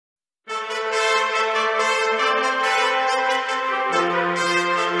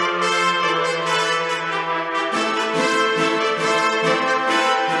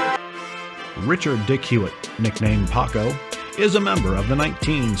Richard Dick Hewitt, nicknamed Paco, is a member of the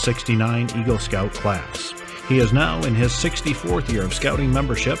 1969 Eagle Scout class. He is now in his 64th year of Scouting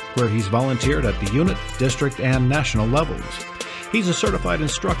membership, where he's volunteered at the unit, district, and national levels. He's a certified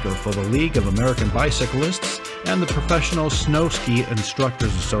instructor for the League of American Bicyclists and the Professional Snow Ski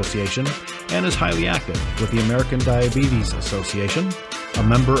Instructors Association, and is highly active with the American Diabetes Association, a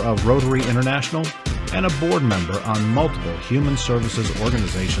member of Rotary International, and a board member on multiple human services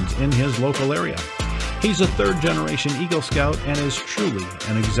organizations in his local area. He's a third-generation Eagle Scout and is truly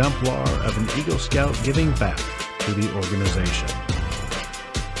an exemplar of an Eagle Scout giving back to the organization.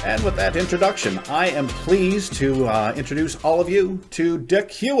 And with that introduction, I am pleased to introduce all of you to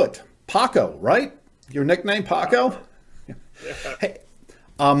Dick Hewitt. Paco, right? Your nickname, Paco? Yeah. Hey,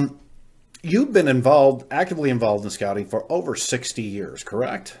 you've been actively involved in Scouting for over 60 years,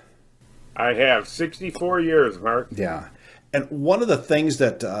 correct? I have 64 years, Mark. Yeah. And one of the things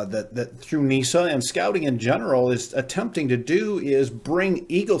that through NISA and Scouting in general is attempting to do is bring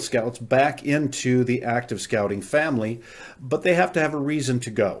Eagle Scouts back into the active Scouting family, but they have to have a reason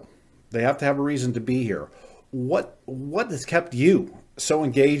to go. They have to have a reason to be here. What has kept you so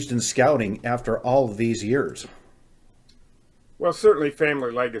engaged in Scouting after all of these years? Well, certainly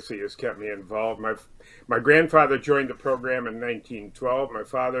family legacy has kept me involved. My grandfather joined the program in 1912. My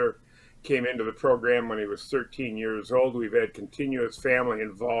father came into the program when he was 13 years old. We've had continuous family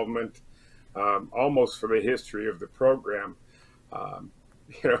involvement almost for the history of the program.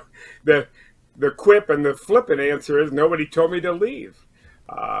 The quip and the flippant answer is nobody told me to leave.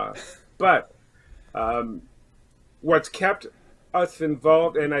 But what's kept us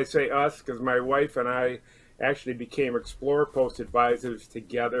involved, and I say us because my wife and I actually became Explorer Post advisors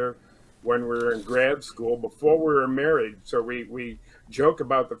together when we were in grad school before we were married. So we joke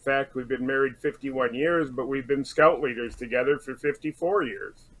about the fact we've been married 51 years, but we've been Scout leaders together for 54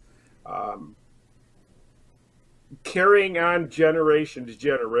 years. Carrying on generation to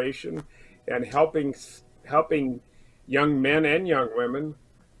generation and helping young men and young women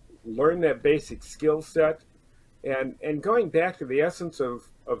learn that basic skill set, and going back to the essence of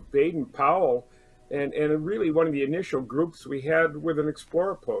Baden-Powell and really one of the initial groups we had with an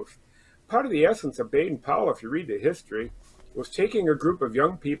Explorer Post. Part of the essence of Baden-Powell, if you read the history, was taking a group of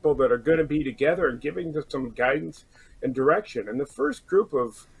young people that are going to be together and giving them some guidance and direction. And the first group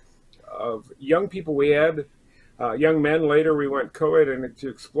of young people we had, young men, later we went co-ed and to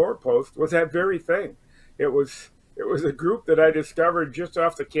Explorer Post, was that very thing. It was a group that I discovered just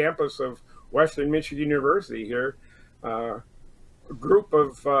off the campus of Western Michigan University here. A group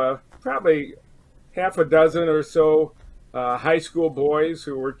of probably half a dozen or so high school boys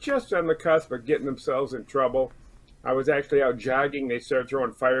who were just on the cusp of getting themselves in trouble. I was actually out jogging. They started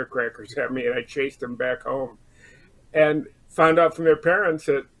throwing firecrackers at me, and I chased them back home and found out from their parents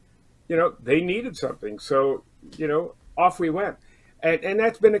that, they needed something. So, off we went. And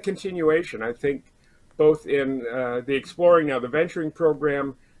that's been a continuation, I think, both in the Exploring, now the Venturing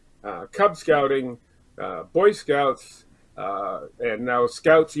program, Cub Scouting, Boy Scouts, and now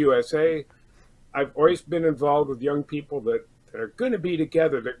Scouts USA. I've always been involved with young people that are going to be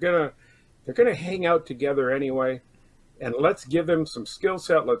together. They're going to hang out together anyway. And let's give them some skill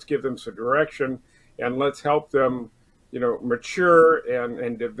set. Let's give them some direction, and let's help them, mature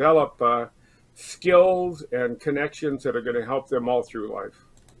and develop skills and connections that are going to help them all through life.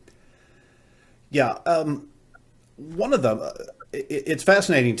 Yeah, one of them. It's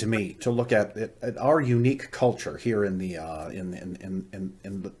fascinating to me to look at our unique culture here in the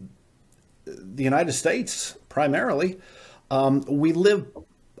United States, primarily. We live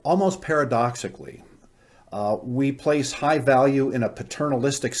almost paradoxically. We place high value in a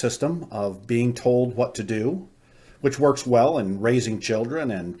paternalistic system of being told what to do, which works well in raising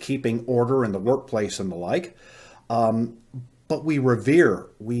children and keeping order in the workplace and the like. But we revere,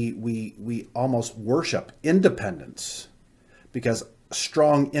 we almost worship independence, because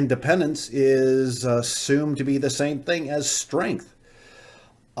strong independence is assumed to be the same thing as strength.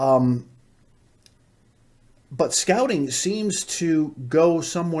 But Scouting seems to go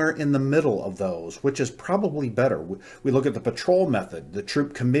somewhere in the middle of those, which is probably better. We look at the patrol method, the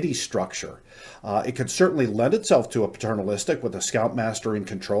troop committee structure. It could certainly lend itself to a paternalistic with a scoutmaster in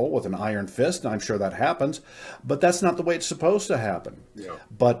control with an iron fist, and I'm sure that happens. But that's not the way it's supposed to happen. Yeah.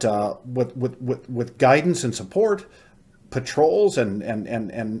 But with guidance and support, patrols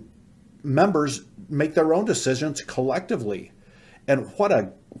and members make their own decisions collectively. And what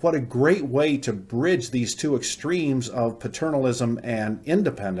a great way to bridge these two extremes of paternalism and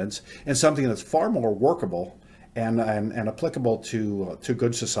independence in something that's far more workable and applicable to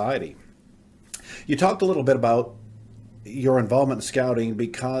good society. You talked a little bit about your involvement in Scouting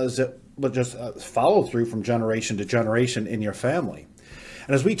because it follow through from generation to generation in your family.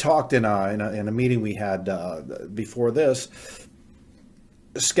 And as we talked in a meeting we had before this,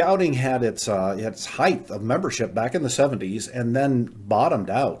 Scouting had its height of membership back in the 70s and then bottomed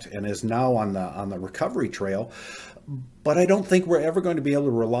out and is now on the recovery trail. But I don't think we're ever going to be able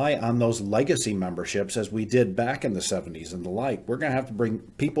to rely on those legacy memberships as we did back in the 70s and the like. We're going to have to bring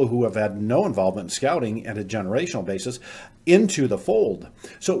people who have had no involvement in scouting at a generational basis into the fold.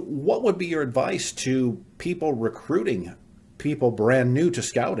 So what would be your advice to people recruiting people brand new to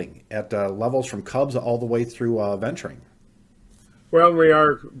scouting at levels from Cubs all the way through venturing? Well, we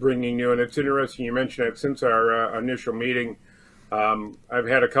are bringing new, and it's interesting you mentioned it. Since our initial meeting, I've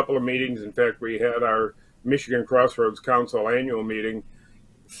had a couple of meetings. In fact, we had our Michigan Crossroads Council annual meeting,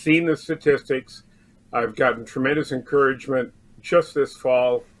 seen the statistics. I've gotten tremendous encouragement just this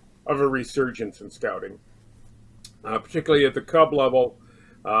fall of a resurgence in scouting, particularly at the Cub level,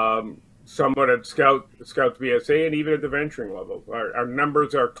 somewhat at Scouts BSA, and even at the venturing level. Our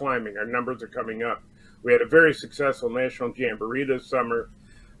numbers are climbing. Our numbers are coming up. We had a very successful National Jamboree this summer.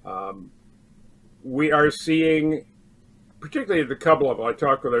 We are seeing, particularly at the Cub level, I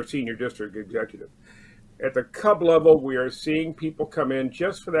talked with our senior district executive. At the Cub level, we are seeing people come in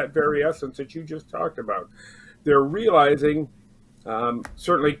just for that very essence that you just talked about. They're realizing,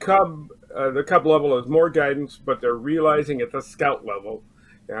 certainly the Cub level is more guidance, but they're realizing at the Scout level,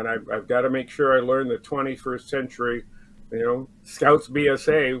 and I've got to make sure I learn the 21st century, Scouts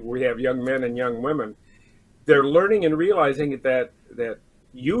BSA, we have young men and young women. They're learning and realizing that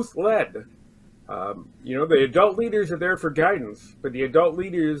youth-led, the adult leaders are there for guidance, but the adult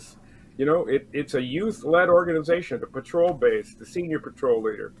leaders, it's a youth-led organization, the patrol base, the senior patrol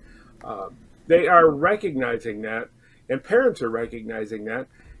leader. They are recognizing that, and parents are recognizing that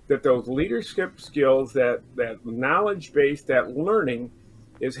those leadership skills, that knowledge base, that learning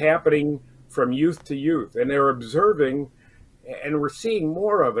is happening from youth to youth, and they're observing, and we're seeing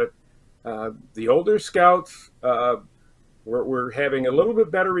more of it. The older scouts, we're having a little bit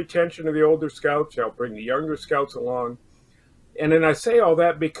better retention of the older scouts. I'll bring the younger scouts along. And then I say all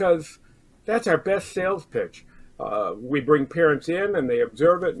that because that's our best sales pitch. We bring parents in and they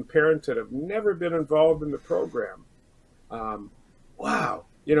observe it, and parents that have never been involved in the program. Wow.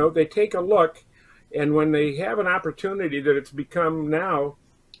 They take a look, and when they have an opportunity that it's become now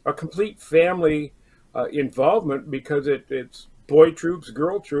a complete family involvement, because it's boy troops,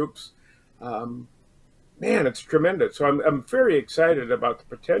 girl troops, man, it's tremendous. So I'm very excited about the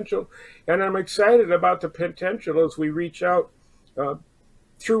potential, and I'm excited about the potential as we reach out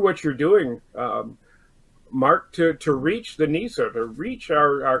through what you're doing, Mark, to reach the NISA, to reach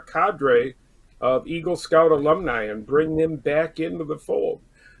our cadre of Eagle Scout alumni and bring them back into the fold.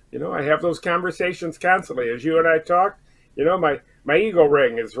 I have those conversations constantly. As you and I talk, my Eagle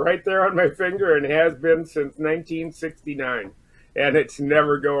ring is right there on my finger and has been since 1969, and it's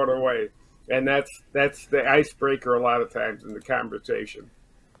never going away. And that's the icebreaker a lot of times in the conversation.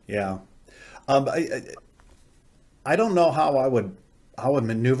 Yeah. I don't know how I would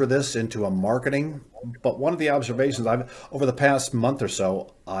maneuver this into a marketing, but one of the observations over the past month or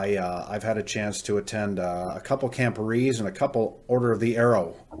so, I've had a chance to attend a couple camporees and a couple Order of the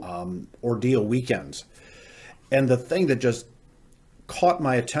Arrow ordeal weekends. And the thing that just caught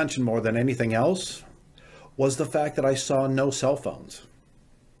my attention more than anything else was the fact that I saw no cell phones.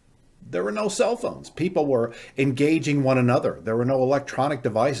 There were no cell phones. People were engaging one another. There were no electronic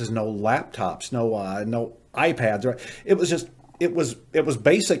devices, no laptops, no iPads. It was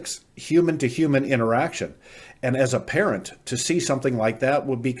basics, human to human interaction. And as a parent, to see something like that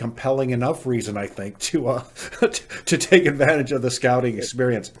would be compelling enough reason, I think, to to take advantage of the scouting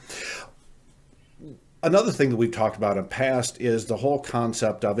experience. Another thing that we've talked about in past is the whole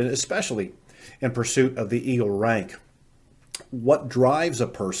concept of, and especially in pursuit of the Eagle rank, what drives a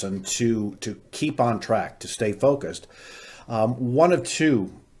person to keep on track, to stay focused. One of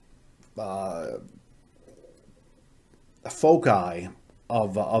two foci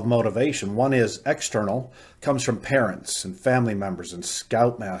of motivation. One is external, comes from parents and family members and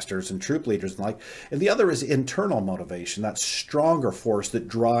scoutmasters and troop leaders and like, and the other is internal motivation, that stronger force that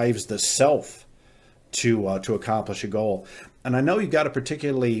drives the self to accomplish a goal. And I know you've got a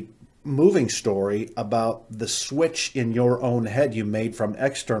particularly moving story about the switch in your own head you made from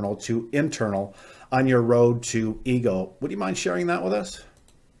external to internal on your road to Eagle. Would you mind sharing that with us?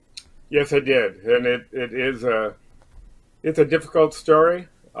 Yes, I did, and it's a difficult story,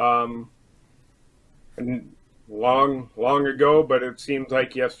 and long ago, but it seems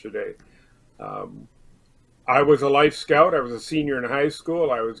like yesterday. I was a Life Scout. I was a senior in high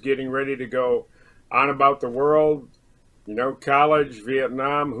school. I was getting ready to go on about the world, college,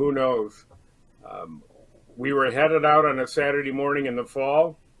 Vietnam, who knows? Um, we were headed out on a Saturday morning in the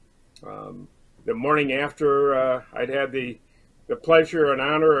fall. The morning after, I'd had the pleasure and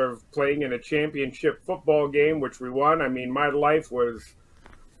honor of playing in a championship football game, which we won. I mean, my life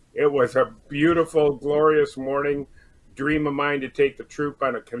it was a beautiful, glorious morning. Dream of mine to take the troop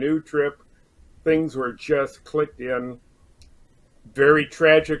on a canoe trip. Things were just clicked in. Very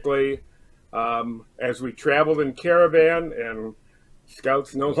tragically, as we traveled in caravan, and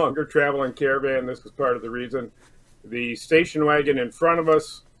Scouts no longer travel in caravan, this was part of the reason, the station wagon in front of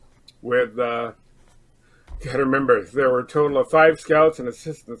us with, got to remember, there were a total of 5 Scouts and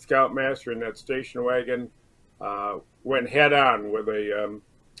Assistant Scoutmaster in that station wagon, went head on with a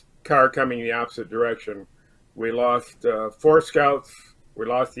car coming the opposite direction. We lost 4 Scouts. We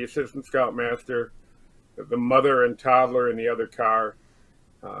lost the Assistant Scoutmaster, the mother and toddler in the other car.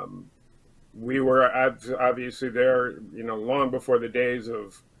 We were obviously there, long before the days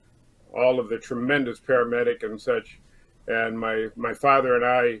of all of the tremendous paramedic and such. And my father and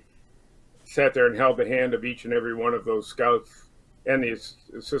I sat there and held the hand of each and every one of those Scouts and the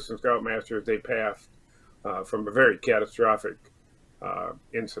Assistant Scoutmaster as they passed from a very catastrophic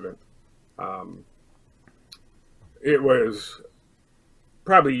incident. It was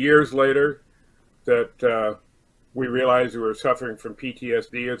probably years later that we realized we were suffering from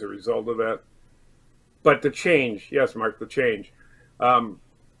PTSD as a result of that. But the change, yes, Mark, the change.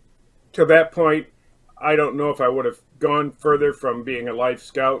 To that point, I don't know if I would have gone further from being a life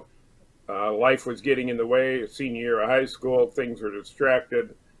scout. Life was getting in the way. Senior year of high school, things were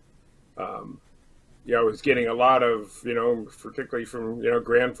distracted. I was getting a lot of, particularly from,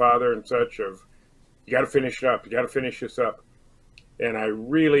 grandfather and such of, you got to finish it up. You got to finish this up. And I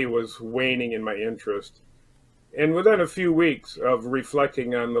really was waning in my interest. And within a few weeks of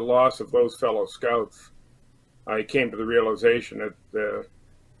reflecting on the loss of those fellow Scouts, I came to the realization that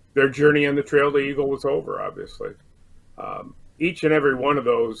their journey on the Trail of the Eagle was over, obviously. Each and every one of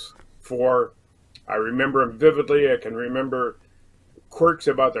those 4, I remember them vividly. I can remember quirks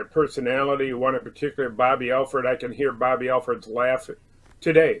about their personality. One in particular, Bobby Alford. I can hear Bobby Alford's laugh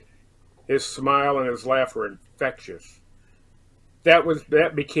today. His smile and his laugh were infectious.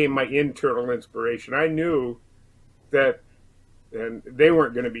 That became my internal inspiration. I knew that, and they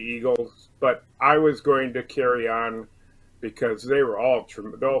weren't going to be Eagles, but I was going to carry on because they were all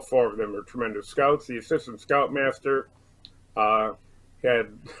 4 of them were tremendous Scouts. The Assistant Scoutmaster had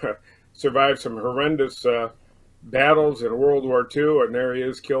survived some horrendous battles in World War II, and there he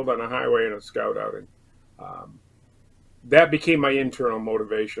is, killed on a highway in a Scout outing. That became my internal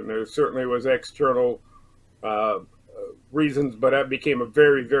motivation. There certainly was external reasons, but that became a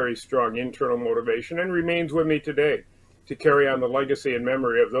very, very strong internal motivation and remains with me today to carry on the legacy and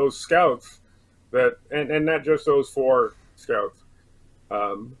memory of those Scouts and not just those 4 Scouts.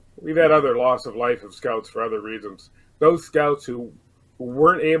 We've had other loss of life of Scouts for other reasons. Those Scouts who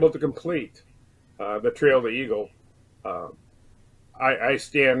weren't able to complete the Trail of the Eagle, I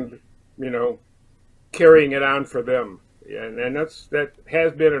stand, carrying it on for them. And that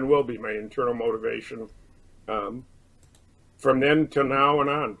has been and will be my internal motivation from then till now and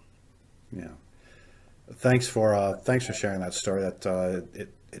on. Yeah. Thanks for sharing that story. That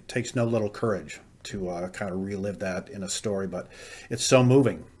it takes no little courage to kind of relive that in a story, but it's so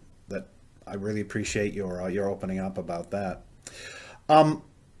moving that I really appreciate your opening up about that.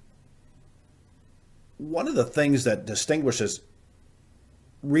 One of the things that distinguishes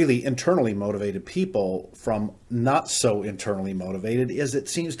really internally motivated people from not so internally motivated is it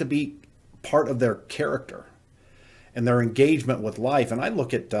seems to be part of their character and their engagement with life. And I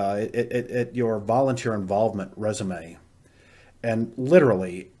look at your volunteer involvement resume, and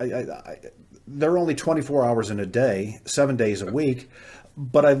literally, they're only 24 hours in a day, 7 days a week,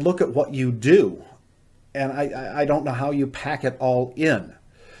 but I look at what you do, and I don't know how you pack it all in.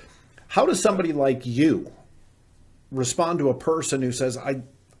 How does somebody like you respond to a person who says,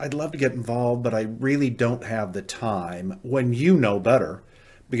 I'd love to get involved, but I really don't have the time, when you know better,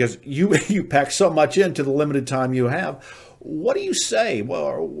 because you pack so much into the limited time you have? What do you say?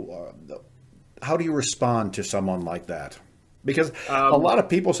 Well, how do you respond to someone like that? Because a lot of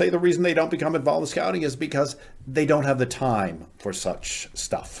people say the reason they don't become involved in scouting is because they don't have the time for such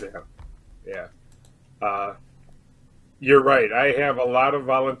stuff. Yeah. You're right. I have a lot of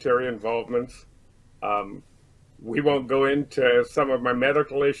voluntary involvements. We won't go into some of my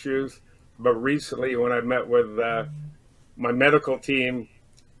medical issues, but recently when I met with my medical team,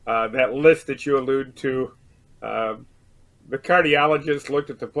 that list that you allude to, the cardiologist looked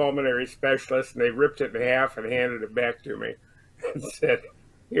at the pulmonary specialist and they ripped it in half and handed it back to me and said,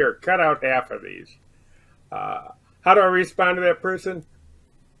 here, cut out half of these. How do I respond to that person?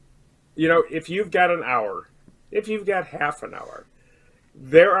 You know, if you've got an hour, if you've got half an hour,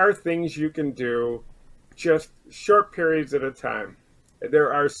 there are things you can do just short periods at a time.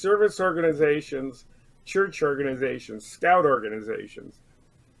 There are service organizations, church organizations, scout organizations.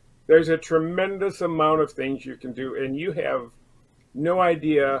 There's a tremendous amount of things you can do, and you have no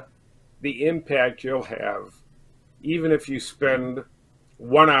idea the impact you'll have, even if you spend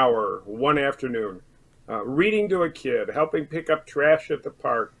 1 hour, one afternoon, reading to a kid, helping pick up trash at the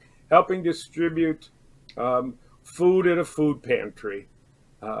park, helping distribute food at a food pantry,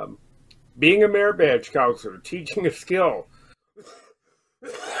 being a merit badge counselor, teaching a skill.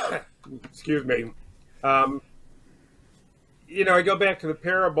 Excuse me. You know, I go back to the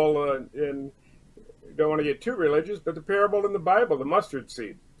parable, and don't want to get too religious, but the parable in the Bible, the mustard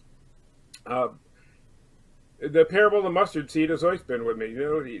seed. The parable of the mustard seed has always been with me. You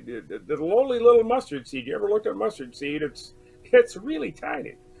know, the lowly little mustard seed. You ever looked at mustard seed? It's really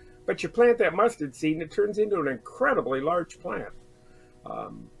tiny, but you plant that mustard seed and it turns into an incredibly large plant.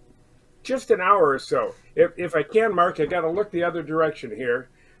 Just an hour or so. If I can, Mark, I got to look the other direction here.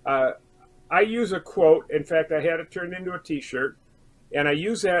 I use a quote. In fact, I had it turned into a T-shirt, and I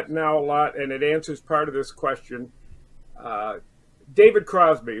use that now a lot, and it answers part of this question. David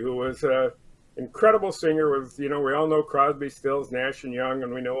Crosby, who was an incredible singer, was, you know, we all know Crosby, Stills, Nash and Young,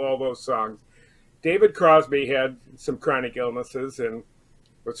 and we know all those songs. David Crosby had some chronic illnesses and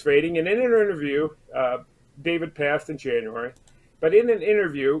was fading. And in an interview, David passed in January, but in an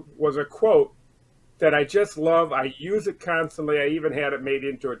interview was a quote that I just love. I use it constantly. I even had it made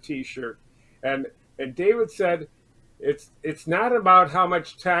into a T-shirt. And David said, it's not about how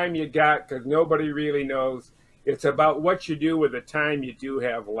much time you got, because nobody really knows. It's about what you do with the time you do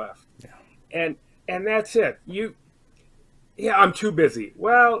have left. Yeah. And that's it. I'm too busy.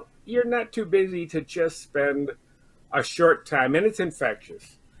 Well, you're not too busy to just spend a short time, and it's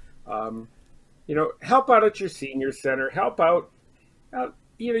infectious. You know, help out at your senior center. Help out.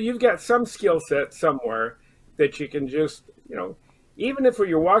 You know, you've got some skill set somewhere that you can just, you know, even if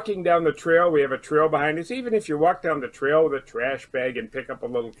you're walking down the trail, we have a trail behind us. Even if you walk down the trail with a trash bag and pick up a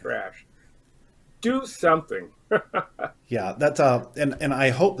little trash, do something. Yeah, that's and I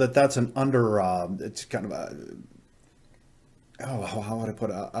hope that that's an it's kind of how would I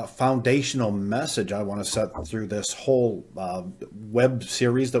put a foundational message I want to set through this whole web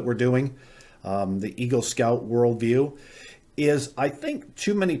series that we're doing, the Eagle Scout worldview. Is I think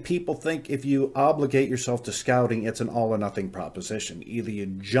too many people think if you obligate yourself to scouting, it's an all or nothing proposition. Either you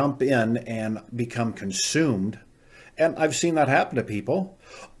jump in and become consumed, and I've seen that happen to people,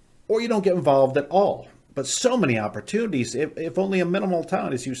 or you don't get involved at all. But so many opportunities, if only a minimal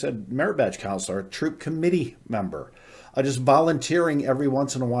time, as you said, merit badge counselor, a troop committee member, just volunteering every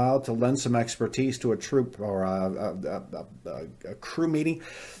once in a while to lend some expertise to a troop or a crew meeting.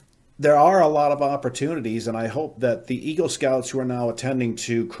 There are a lot of opportunities, and I hope that the Eagle Scouts who are now attending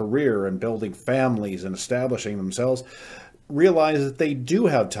to career and building families and establishing themselves realize that they do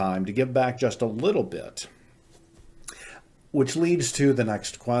have time to give back just a little bit. Which leads to the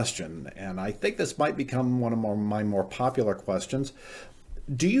next question, and I think this might become one of my more popular questions.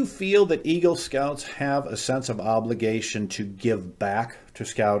 Do you feel that Eagle Scouts have a sense of obligation to give back to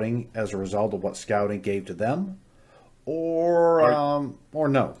Scouting as a result of what Scouting gave to them, or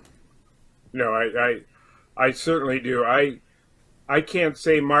no? No, I certainly do. I can't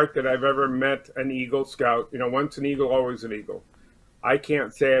say, Mark, that I've ever met an Eagle Scout. You know, once an Eagle, always an Eagle. I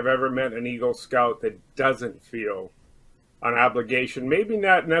can't say I've ever met an Eagle Scout that doesn't feel an obligation, maybe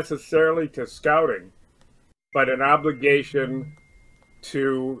not necessarily to Scouting, but an obligation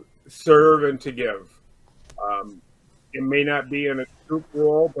to serve and to give. It may not be in a troop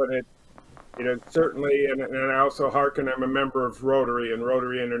role, but it certainly, and I also hearken, I'm a member of Rotary and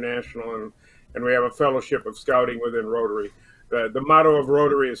Rotary International, and we have a fellowship of Scouting within Rotary. The motto of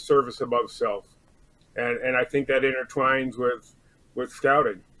Rotary is service above self. And I think that intertwines with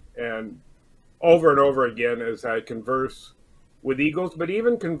Scouting. And over and over again, as I converse with Eagles, but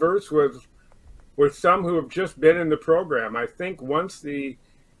even converse with some who have just been in the program, I think once the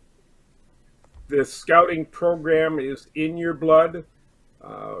Scouting program is in your blood,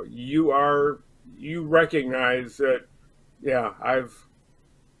 you recognize that, yeah, I've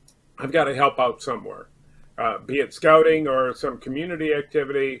got to help out somewhere, be it Scouting or some community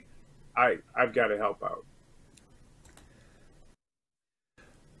activity. I've got to help out.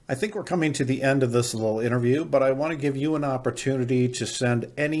 I think we're coming to the end of this little interview, but I want to give you an opportunity to send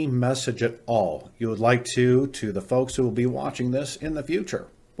any message at all you would like to the folks who will be watching this in the future.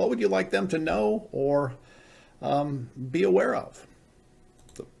 What would you like them to know or be aware of?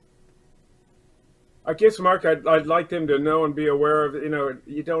 I guess, Mark, I'd like them to know and be aware of,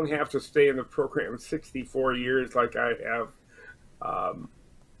 you don't have to stay in the program 64 years like I have.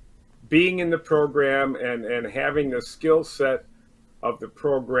 Being in the program and having the skill set of the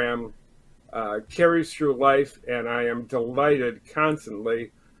program carries through life, and I am delighted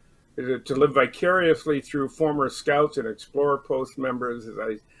constantly to live vicariously through former Scouts and Explorer Post members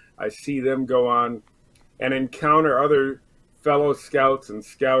as I see them go on and encounter other fellow Scouts and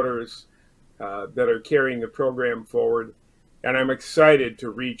Scouters that are carrying the program forward. And I'm excited to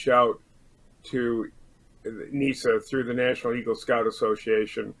reach out to NISA through the National Eagle Scout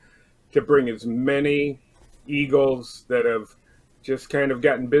Association to bring as many Eagles that have just kind of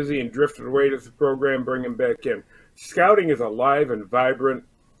gotten busy and drifted away to the program, bring them back in. Scouting is alive and vibrant.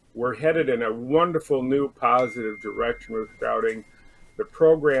 We're headed in a wonderful new positive direction with Scouting. The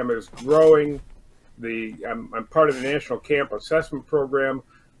program is growing. I'm part of the National Camp Assessment Program.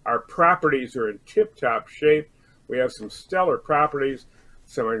 Our properties are in tip-top shape. We have some stellar properties,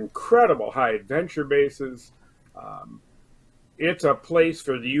 some incredible high adventure bases. It's a place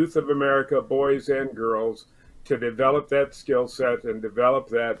for the youth of America, boys and girls, to develop that skill set and develop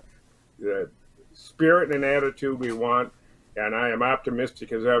that spirit and attitude we want. And I am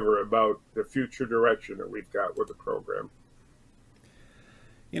optimistic as ever about the future direction that we've got with the program.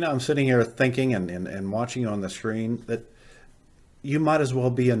 I'm sitting here thinking and watching on the screen that you might as well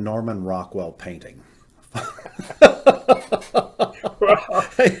be a Norman Rockwell painting.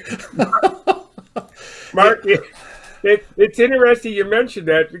 Mark, it's interesting you mentioned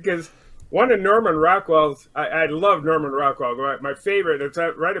that, because one of Norman Rockwell's, I love Norman Rockwell. My favorite, it's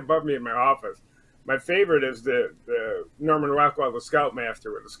right above me in my office. My favorite is the Norman Rockwell, the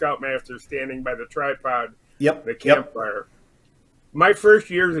Scoutmaster, with the Scoutmaster standing by the tripod, the campfire. Yep. My first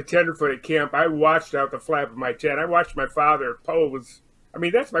year as a tenderfoot at camp, I watched out the flap of my tent. I watched my father pose. I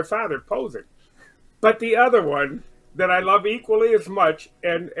mean, that's my father posing. But the other one that I love equally as much,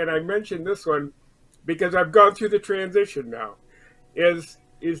 and I mentioned this one because I've gone through the transition now, is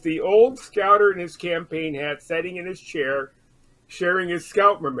the old Scouter in his campaign hat, sitting in his chair, sharing his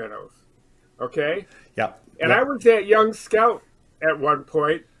Scout mementos. Okay? Yeah. And I was that young Scout at one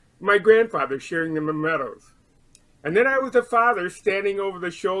point, my grandfather sharing the mementos. And then I was a father standing over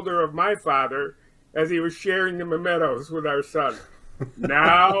the shoulder of my father as he was sharing the mementos with our son.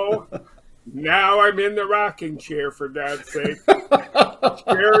 Now I'm in the rocking chair, for God's sake,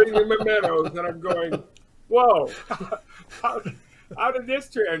 sharing the mementos, and I'm going, whoa, how did this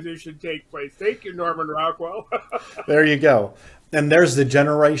transition take place? Thank you, Norman Rockwell. There you go. And there's the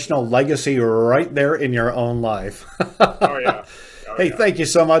generational legacy right there in your own life. Oh, yeah. Hey, thank you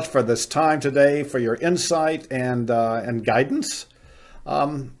so much for this time today, for your insight and guidance.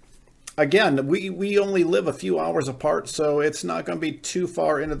 Again, we only live a few hours apart, so it's not going to be too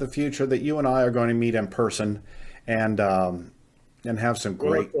far into the future that you and I are going to meet in person and have some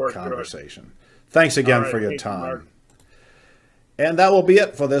great conversation. Thanks again for your time. And that will be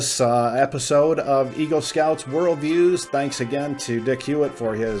it for this episode of Eagle Scouts Worldviews. Thanks again to Dick Hewitt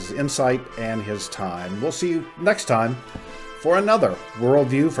for his insight and his time. We'll see you next time for another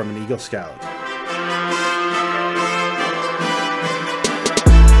Worldview from an Eagle Scout.